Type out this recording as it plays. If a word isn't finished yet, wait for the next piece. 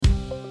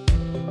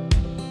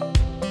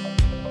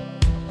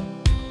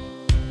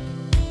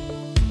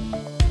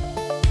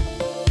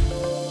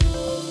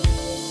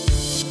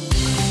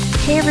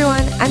Hey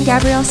everyone, I'm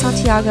Gabrielle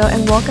Santiago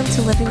and welcome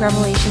to Living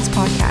Revelations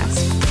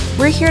podcast.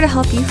 We're here to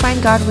help you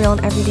find God real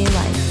in everyday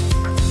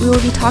life. We will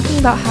be talking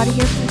about how to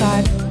hear from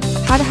God,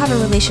 how to have a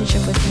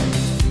relationship with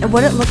Him, and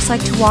what it looks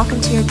like to walk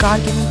into your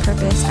God-given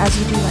purpose as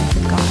you do life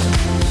with God.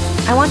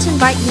 I want to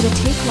invite you to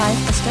take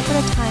life a step at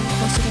a time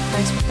closer to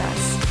Christ with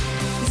us.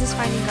 This is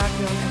finding God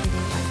real in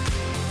everyday life.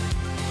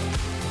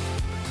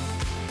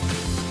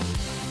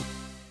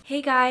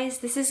 Hey guys,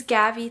 this is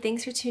Gabby.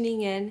 Thanks for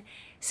tuning in.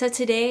 So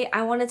today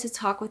I wanted to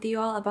talk with you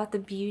all about the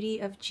beauty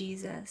of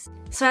Jesus.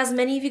 So as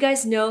many of you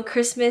guys know,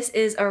 Christmas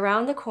is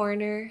around the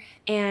corner,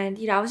 and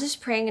I was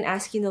just praying and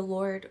asking the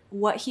Lord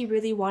what He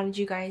really wanted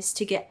you guys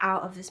to get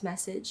out of this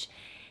message.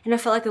 And I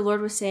felt like the Lord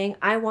was saying,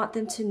 I want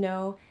them to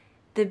know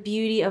the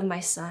beauty of my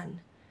son.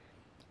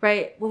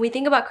 Right? When we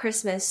think about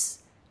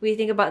Christmas, we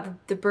think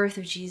about the birth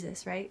of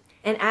Jesus, right?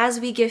 And as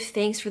we give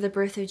thanks for the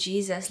birth of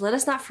Jesus, let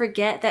us not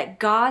forget that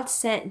God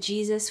sent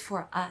Jesus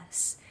for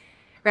us.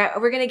 Right,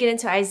 we're going to get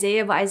into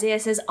Isaiah, but Isaiah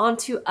says,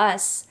 unto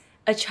us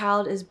a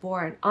child is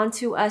born,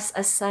 unto us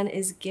a son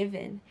is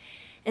given.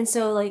 And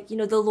so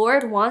the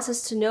Lord wants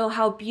us to know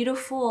how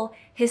beautiful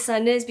His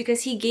son is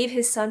because He gave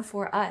His son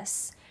for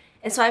us.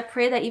 And so I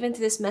pray that even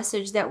through this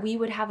message that we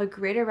would have a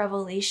greater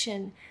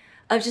revelation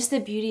of just the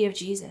beauty of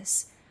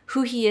Jesus,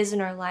 who He is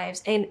in our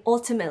lives, and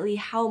ultimately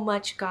how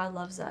much God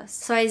loves us.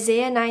 So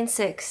Isaiah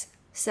 9:6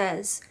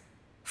 says,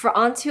 for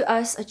unto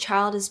us a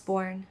child is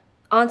born,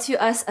 unto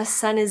us a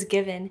son is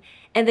given,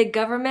 and the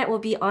government will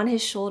be on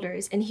His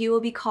shoulders, and He will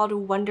be called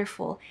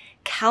Wonderful,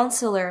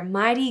 Counselor,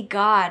 Mighty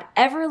God,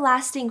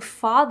 Everlasting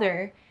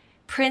Father,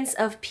 Prince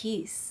of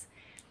Peace.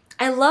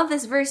 I love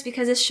this verse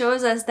because it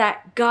shows us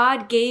that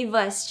God gave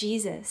us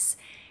Jesus,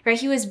 right?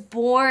 He was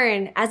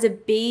born as a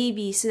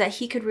baby so that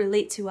He could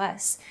relate to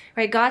us,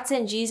 right? God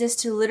sent Jesus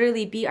to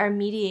literally be our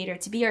mediator,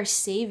 to be our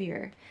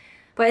savior.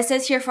 But it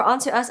says here, for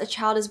unto us a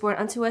child is born,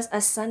 unto us a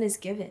son is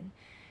given,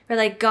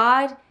 right?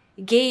 God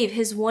gave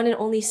His one and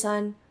only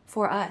son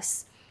for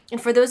us.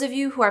 And for those of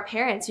you who are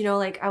parents,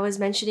 like I was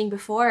mentioning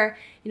before,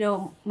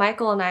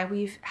 Michael and I,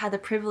 we've had the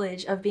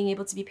privilege of being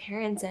able to be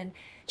parents, and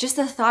just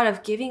the thought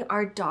of giving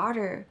our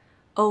daughter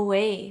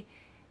away,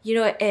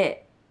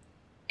 it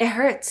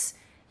hurts,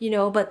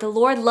 but the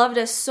Lord loved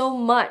us so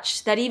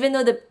much that even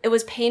though it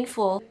was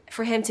painful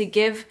for Him to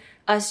give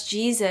us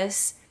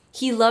Jesus,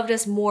 He loved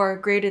us more,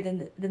 greater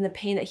than the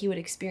pain that He would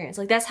experience.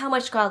 That's how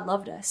much God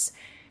loved us.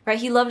 Right?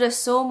 He loved us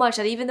so much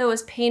that even though it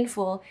was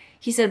painful,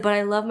 He said, but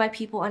I love my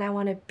people and I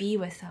want to be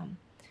with them.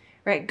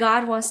 Right?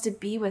 God wants to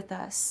be with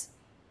us.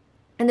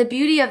 And the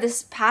beauty of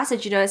this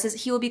passage, it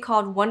says He will be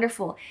called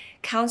Wonderful,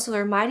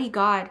 Counselor, Mighty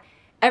God,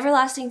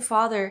 Everlasting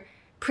Father,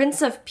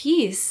 Prince of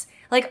Peace.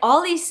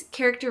 All these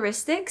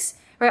characteristics,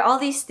 right? All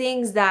these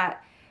things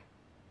that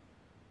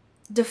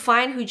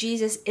define who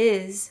Jesus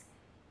is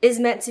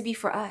meant to be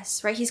for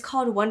us, right? He's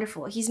called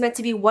Wonderful. He's meant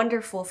to be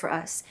wonderful for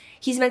us.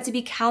 He's meant to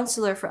be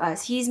Counselor for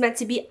us. He's meant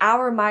to be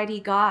our mighty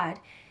God.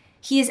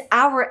 He is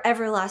our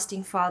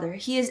everlasting Father.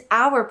 He is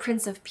our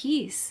Prince of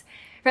Peace,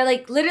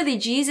 right? Literally,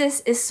 Jesus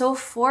is so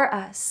for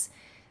us.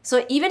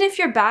 So even if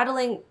you're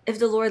battling, if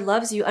the Lord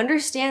loves you,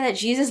 understand that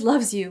Jesus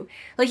loves you.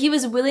 He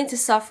was willing to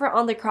suffer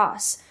on the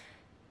cross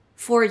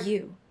for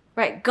you.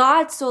 Right?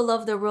 God so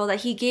loved the world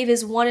that He gave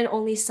His one and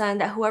only Son,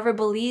 that whoever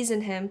believes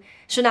in Him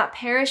should not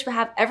perish but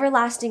have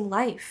everlasting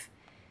life.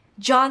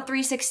 John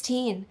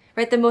 3:16,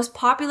 right? The most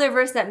popular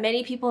verse that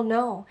many people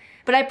know.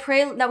 But I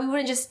pray that we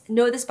wouldn't just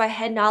know this by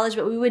head knowledge,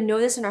 but we would know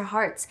this in our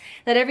hearts.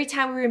 That every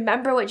time we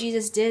remember what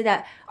Jesus did,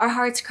 that our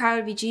heart's cry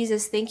would be,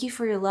 Jesus, thank You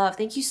for Your love.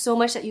 Thank You so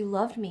much that You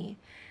loved me.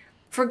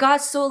 For God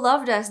so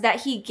loved us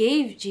that He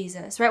gave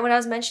Jesus, right? When I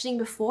was mentioning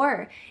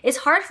before, it's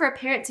hard for a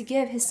parent to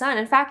give his son.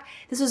 In fact,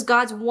 this was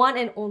God's one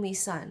and only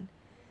Son.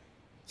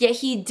 Yet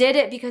He did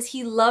it because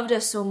He loved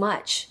us so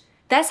much.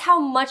 That's how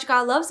much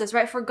God loves us,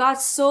 right? For God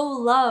so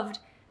loved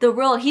the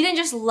world. He didn't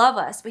just love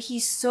us, but He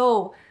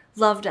so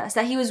loved us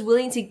that He was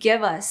willing to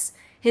give us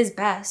His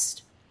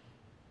best.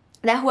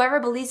 That whoever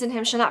believes in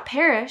Him shall not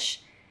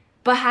perish,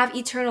 but have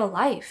eternal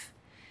life.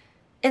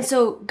 And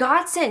so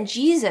God sent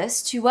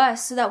Jesus to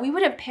us so that we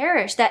wouldn't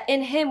perish, that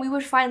in Him we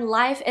would find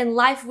life and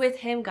life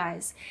with Him,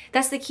 guys.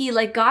 That's the key.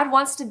 God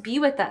wants to be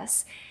with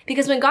us.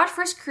 Because when God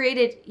first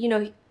created,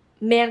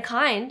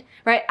 mankind,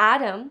 right?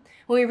 Adam,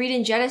 when we read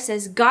in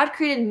Genesis, God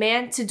created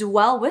man to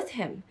dwell with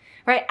Him,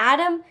 right?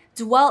 Adam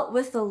dwelt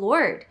with the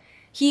Lord.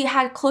 He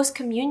had close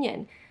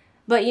communion.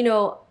 But,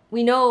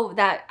 we know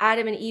that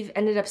Adam and Eve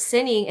ended up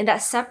sinning, and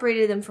that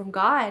separated them from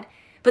God.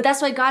 But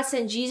that's why God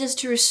sent Jesus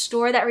to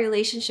restore that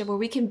relationship where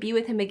we can be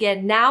with Him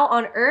again, now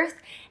on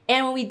earth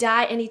and when we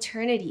die in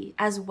eternity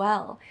as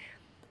well.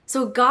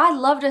 So God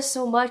loved us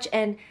so much,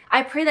 and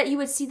I pray that you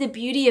would see the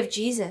beauty of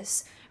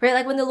Jesus,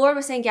 right? When the Lord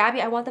was saying, Gabby,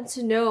 I want them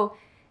to know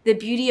the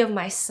beauty of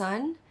my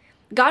Son.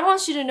 God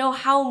wants you to know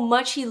how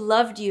much He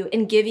loved you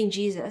in giving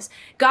Jesus.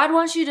 God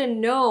wants you to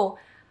know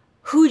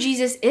who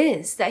Jesus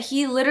is, that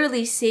He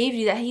literally saved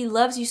you, that He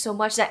loves you so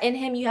much, that in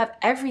Him you have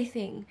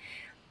everything.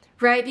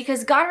 Right?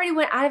 Because God already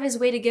went out of His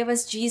way to give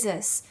us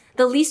Jesus.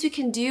 the least we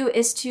can do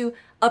is to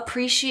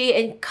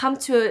appreciate and come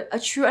to a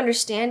true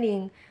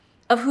understanding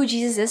of who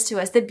Jesus is to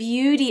us, the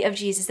beauty of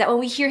Jesus, that when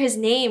we hear his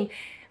name,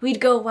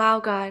 we'd go, wow,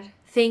 God,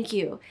 thank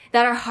you.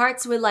 That our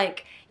hearts would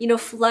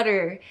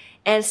flutter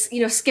and,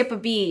 skip a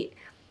beat.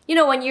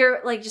 When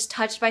you're just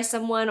touched by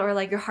someone or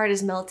your heart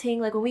is melting,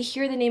 when we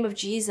hear the name of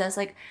Jesus,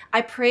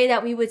 I pray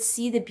that we would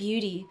see the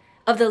beauty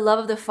of the love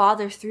of the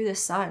Father through the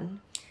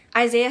Son.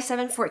 Isaiah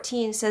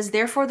 7:14 says,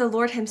 therefore the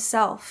Lord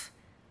himself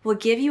will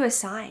give you a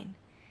sign.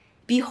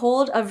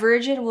 Behold, a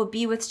virgin will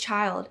be with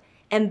child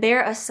and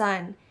bear a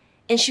son,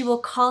 and she will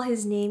call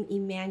his name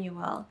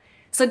Emmanuel.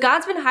 So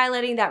God's been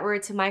highlighting that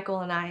word to Michael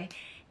and I.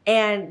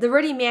 And the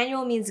word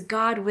Emmanuel means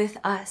God with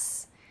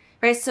us,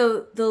 right?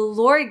 So the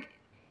Lord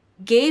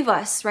gave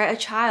us, right, a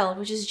child,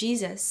 which is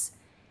Jesus.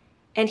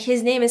 And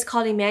his name is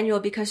called Emmanuel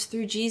because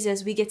through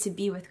Jesus, we get to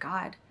be with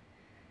God,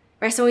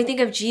 right? So when we think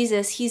of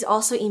Jesus, he's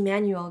also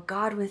Emmanuel,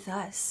 God with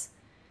us.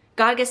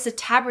 God gets to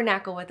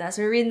tabernacle with us.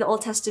 When we read in the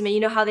Old Testament, you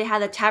know how they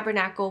had a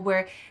tabernacle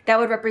where that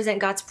would represent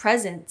God's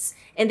presence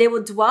and they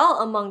would dwell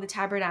among the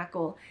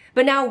tabernacle.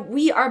 But now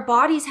our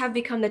bodies have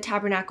become the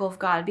tabernacle of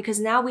God because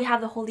now we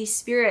have the Holy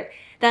Spirit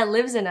that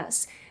lives in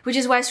us, which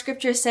is why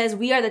scripture says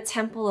we are the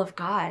temple of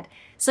God.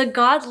 So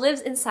God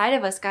lives inside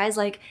of us, guys.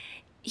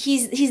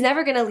 He's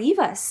never going to leave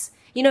us.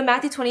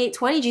 Matthew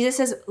 28:20, Jesus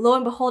says, lo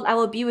and behold, I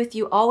will be with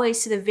you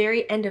always to the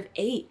very end of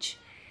age.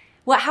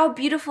 How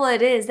beautiful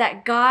it is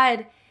that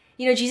God,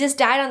 Jesus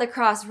died on the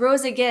cross,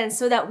 rose again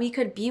so that we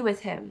could be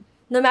with him.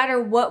 No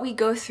matter what we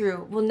go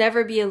through, we'll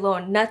never be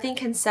alone. Nothing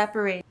can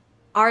separate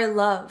our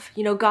love,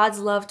 God's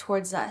love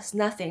towards us.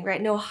 Nothing,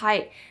 right? No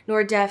height,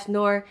 nor depth,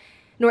 nor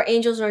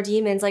angels, nor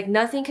demons.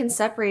 Nothing can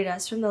separate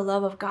us from the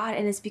love of God.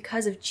 And it's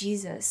because of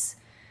Jesus,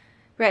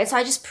 right? So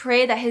I just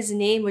pray that his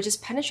name would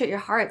just penetrate your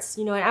hearts,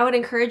 and I would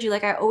encourage you,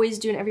 like I always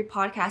do in every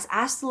podcast,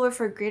 ask the Lord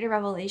for a greater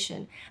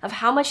revelation of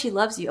how much he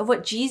loves you, of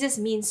what Jesus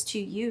means to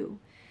you.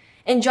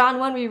 In John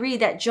 1, we read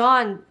that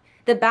John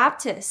the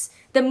Baptist,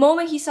 the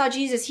moment he saw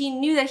Jesus, he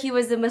knew that he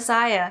was the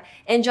Messiah.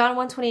 In John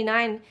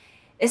 1:29,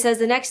 it says,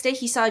 the next day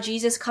he saw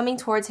Jesus coming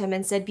towards him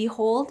and said,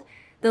 behold,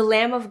 the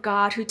Lamb of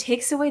God who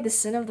takes away the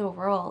sin of the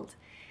world.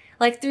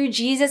 Through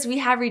Jesus, we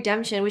have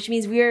redemption, which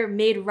means we are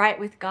made right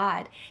with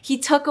God. He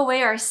took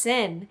away our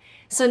sin.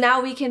 So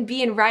now we can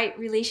be in right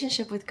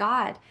relationship with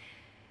God.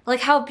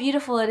 How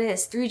beautiful it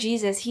is. Through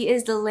Jesus, he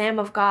is the Lamb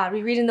of God.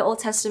 We read in the Old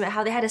Testament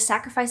how they had to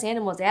sacrifice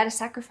animals. They had to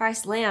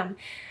sacrifice lamb,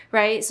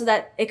 right? So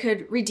that it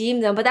could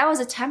redeem them. But that was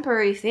a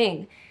temporary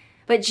thing.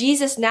 But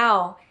Jesus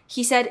now,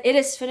 he said, it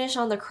is finished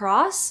on the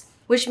cross,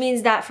 which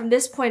means that from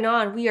this point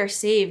on, we are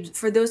saved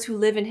for those who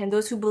live in him,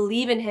 those who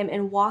believe in him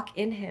and walk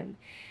in him.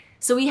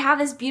 So we have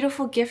this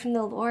beautiful gift from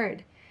the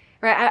Lord,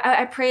 right?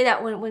 I pray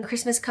that when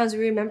Christmas comes, we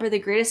remember the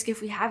greatest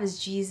gift we have is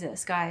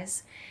Jesus,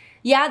 guys.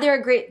 Yeah, there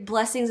are great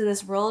blessings in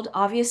this world,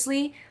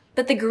 obviously,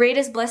 but the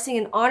greatest blessing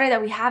and honor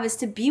that we have is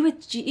to be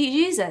with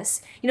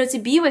Jesus, to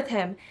be with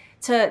him,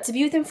 to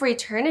be with him for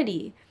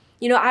eternity.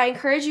 I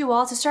encourage you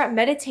all to start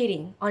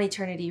meditating on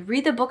eternity.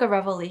 Read the book of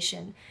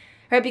Revelation,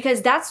 right?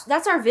 Because that's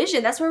our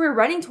vision. That's where we're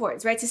running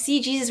towards, right? To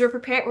see Jesus,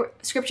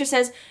 scripture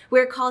says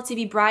we're called to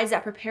be brides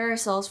that prepare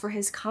ourselves for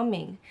his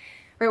coming,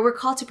 right? We're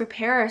called to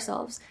prepare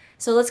ourselves.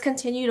 So let's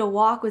continue to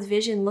walk with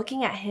vision,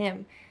 looking at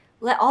him.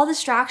 Let all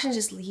distractions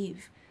just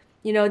leave.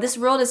 This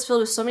world is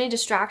filled with so many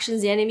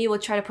distractions. The enemy will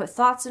try to put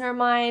thoughts in our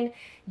mind,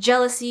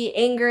 jealousy,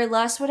 anger,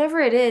 lust, whatever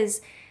it is.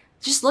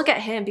 Just look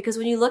at him, because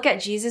when you look at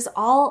Jesus,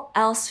 all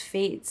else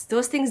fades.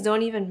 Those things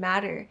don't even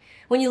matter.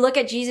 When you look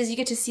at Jesus, you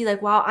get to see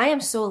wow, I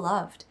am so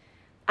loved.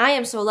 I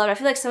am so loved. I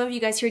feel like some of you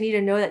guys here need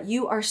to know that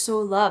you are so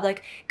loved.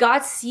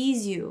 God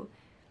sees you.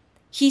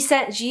 He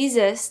sent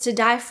Jesus to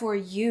die for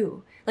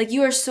you.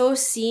 You are so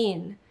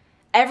seen.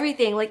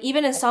 Everything,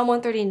 even in Psalm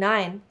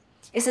 139,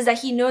 it says that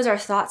he knows our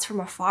thoughts from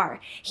afar.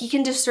 He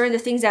can discern the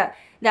things that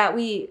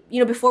we,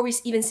 before we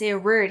even say a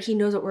word, he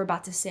knows what we're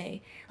about to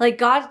say.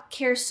 God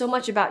cares so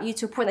much about you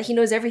to a point that he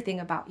knows everything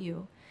about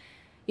you.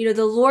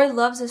 The Lord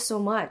loves us so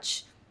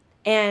much.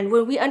 And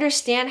when we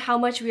understand how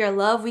much we are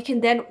loved, we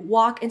can then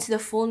walk into the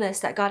fullness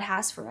that God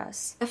has for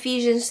us.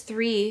 Ephesians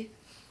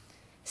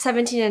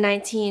 3:17 and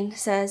 19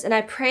 says, and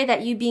I pray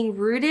that you, being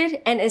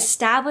rooted and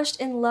established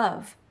in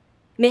love,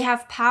 may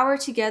have power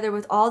together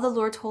with all the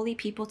Lord's holy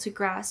people to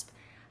grasp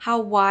how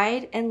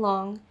wide and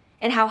long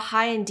and how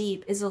high and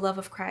deep is the love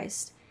of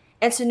Christ,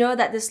 and to know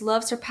that this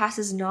love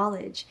surpasses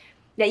knowledge,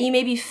 that you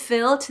may be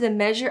filled to the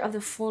measure of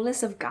the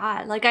fullness of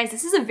God. Guys,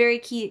 this is a very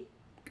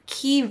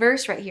key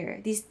verse right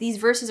here. These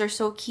verses are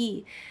so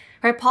key,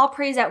 right? Paul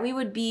prays that we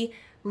would be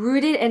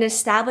rooted and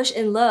established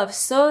in love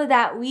so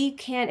that we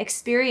can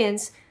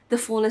experience the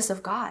fullness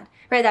of God,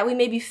 right? That we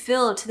may be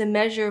filled to the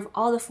measure of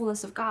all the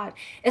fullness of God.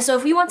 And so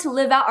if we want to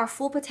live out our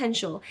full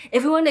potential,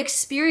 if we want to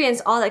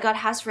experience all that God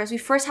has for us, we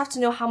first have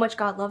to know how much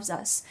God loves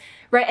us,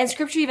 right? And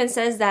scripture even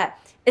says that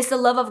it's the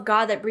love of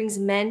God that brings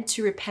men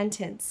to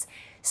repentance.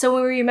 So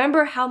when we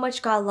remember how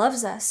much God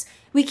loves us,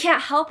 we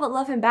can't help but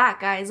love him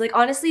back, guys.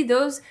 Honestly,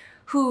 those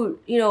who,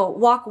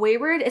 walk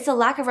wayward, it's a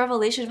lack of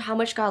revelation of how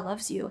much God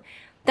loves you.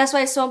 That's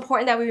why it's so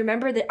important that we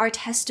remember our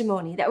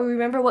testimony, that we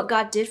remember what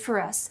God did for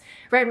us,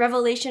 right? In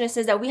Revelation, it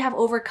says that we have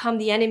overcome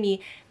the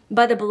enemy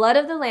by the blood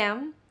of the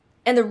Lamb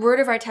and the word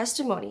of our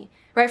testimony,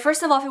 right?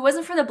 First of all, if it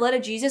wasn't for the blood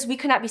of Jesus, we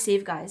could not be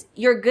saved, guys.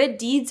 Your good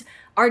deeds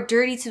are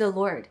dirty to the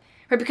Lord,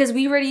 right? Because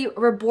we already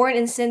were born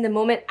in sin the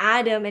moment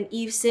Adam and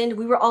Eve sinned.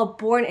 We were all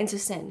born into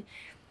sin,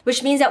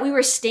 which means that we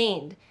were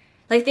stained.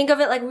 Like, think of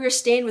it like we were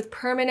stained with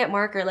permanent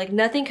marker. Like,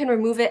 nothing can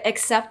remove it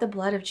except the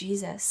blood of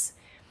Jesus.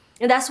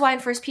 And that's why in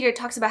 1 Peter it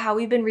talks about how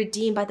we've been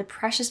redeemed by the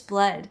precious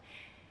blood,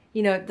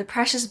 the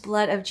precious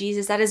blood of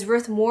Jesus that is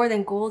worth more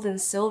than gold and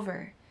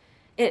silver.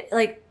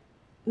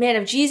 Man,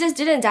 if Jesus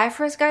didn't die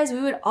for us, guys,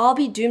 we would all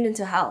be doomed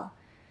into hell.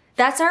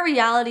 That's our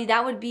reality.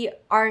 That would be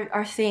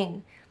our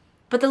thing.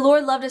 But the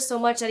Lord loved us so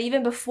much that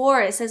even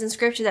before, it says in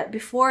scripture that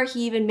before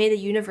he even made the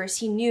universe,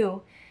 he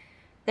knew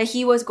that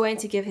he was going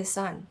to give his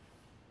son.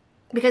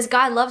 Because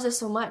God loves us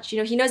so much.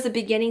 He knows the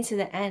beginning to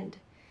the end.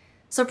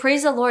 So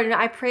praise the Lord. And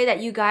I pray that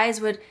you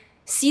guys would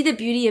see the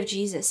beauty of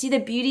Jesus. See the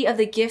beauty of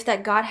the gift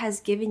that God has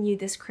given you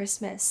this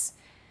Christmas.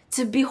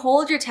 To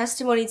behold your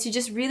testimony, to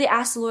just really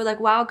ask the Lord, like,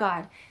 wow,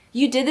 God,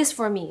 you did this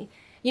for me.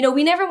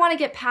 We never want to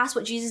get past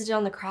what Jesus did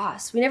on the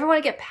cross. We never want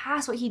to get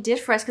past what he did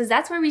for us because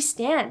that's where we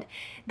stand.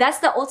 That's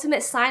the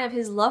ultimate sign of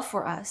his love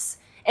for us.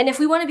 And if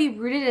we want to be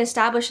rooted and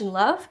established in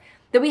love,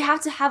 then we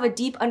have to have a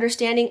deep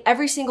understanding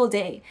every single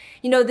day.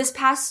 This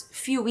past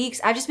few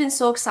weeks, I've just been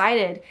so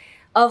excited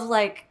of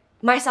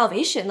my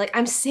salvation.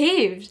 I'm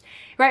saved,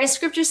 right? And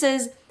scripture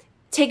says,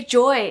 take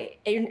joy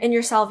in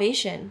your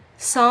salvation.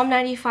 Psalm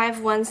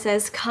 95:1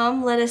 says,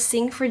 come, let us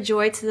sing for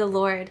joy to the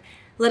Lord.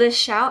 Let us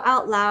shout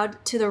out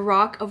loud to the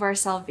rock of our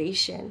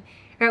salvation,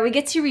 right? We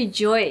get to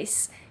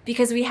rejoice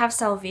because we have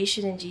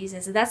salvation in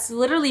Jesus. And that's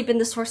literally been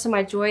the source of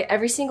my joy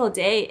every single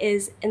day,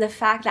 is in the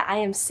fact that I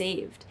am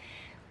saved,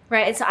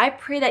 right? And so I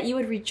pray that you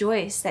would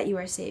rejoice that you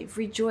are saved.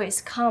 Rejoice.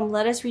 Come,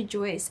 let us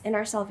rejoice in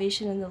our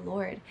salvation in the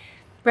Lord,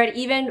 right?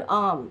 Even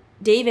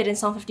David in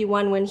Psalm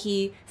 51, when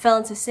he fell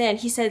into sin,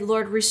 he said,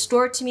 Lord,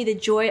 restore to me the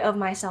joy of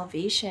my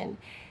salvation.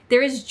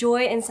 There is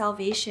joy in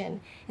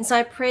salvation. And so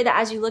I pray that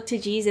as you look to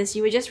Jesus,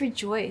 you would just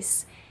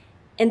rejoice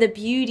in the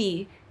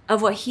beauty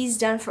of what he's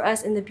done for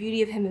us and the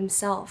beauty of him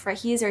himself, right?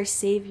 He is our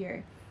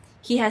savior.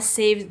 He has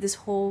saved this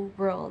whole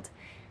world,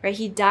 right?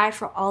 He died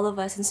for all of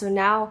us. And so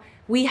now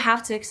we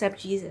have to accept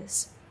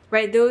Jesus,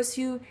 right? Those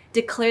who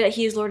declare that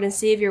he is Lord and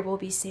Savior will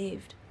be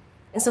saved.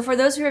 And so for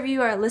those of you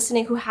who are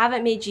listening who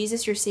haven't made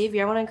Jesus your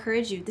Savior, I want to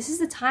encourage you, this is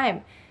the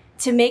time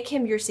to make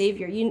him your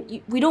Savior.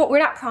 We're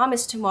not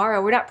promised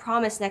tomorrow. We're not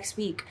promised next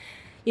week.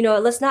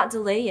 Let's not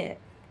delay it.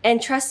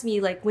 And trust me,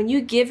 when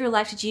you give your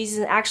life to Jesus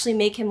and actually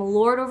make him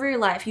Lord over your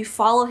life, you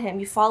follow him,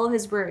 you follow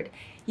his word,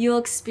 you'll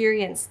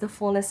experience the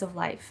fullness of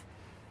life.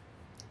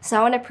 So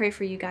I want to pray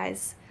for you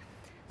guys.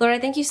 Lord, I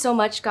thank you so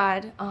much,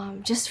 God,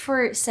 just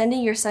for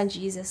sending your son,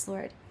 Jesus,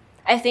 Lord.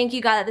 I thank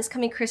you, God, that this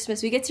coming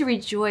Christmas, we get to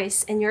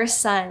rejoice in your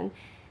son,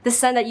 the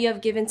son that you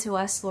have given to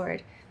us,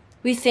 Lord.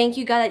 We thank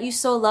you, God, that you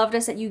so loved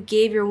us that you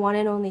gave your one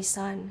and only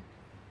son.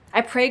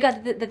 I pray,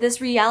 God, that this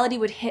reality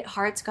would hit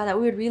hearts, God, that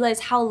we would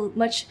realize how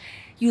much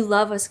you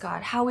love us,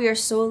 God, how we are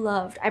so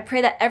loved. I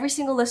pray that every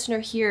single listener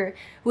here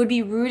would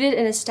be rooted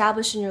and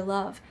established in your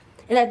love.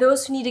 And that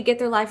those who need to get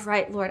their life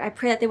right, Lord, I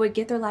pray that they would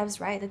get their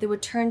lives right, that they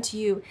would turn to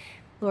you,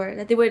 Lord,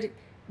 that they would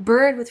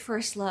burn with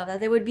first love, that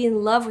they would be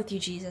in love with you,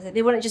 Jesus, that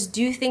they wouldn't just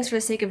do things for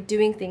the sake of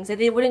doing things, that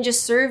they wouldn't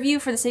just serve you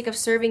for the sake of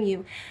serving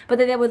you, but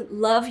that they would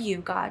love you,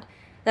 God,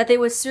 that they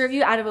would serve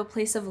you out of a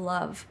place of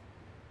love.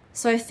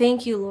 So I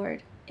thank you,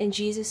 Lord. In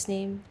Jesus'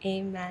 name,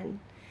 amen.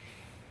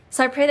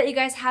 So I pray that you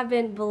guys have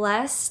been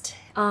blessed.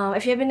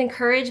 If you have been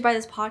encouraged by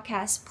this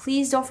podcast,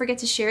 please don't forget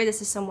to share this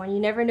to someone. You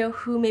never know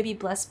who may be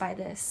blessed by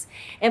this.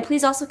 And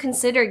please also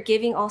consider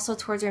giving also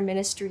towards our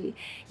ministry.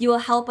 You will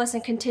help us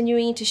in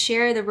continuing to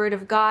share the word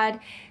of God,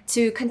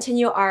 to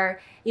continue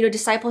our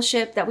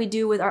discipleship that we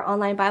do with our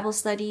online Bible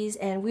studies.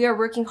 And we are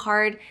working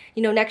hard.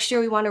 Next year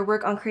we want to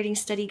work on creating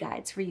study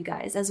guides for you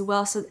guys as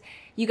well, so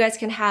you guys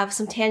can have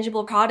some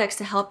tangible products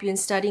to help you in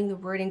studying the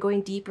word and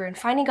going deeper and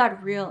finding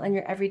God real in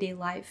your everyday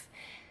life.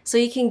 So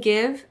you can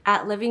give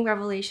at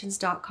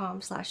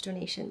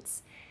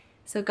livingrevelations.com/donations.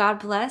 So God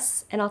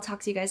bless, and I'll talk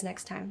to you guys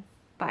next time.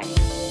 Bye.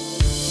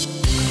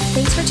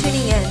 Thanks for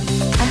tuning in.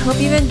 I hope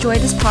you've enjoyed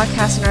this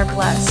podcast and are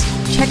blessed.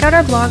 Check out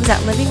our blogs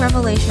at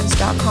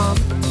livingrevelations.com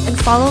and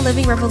follow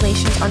Living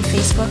Revelations on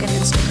Facebook and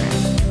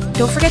Instagram.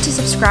 Don't forget to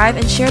subscribe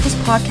and share this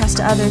podcast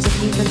to others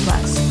if you've been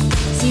blessed.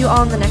 See you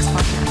all in the next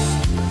podcast.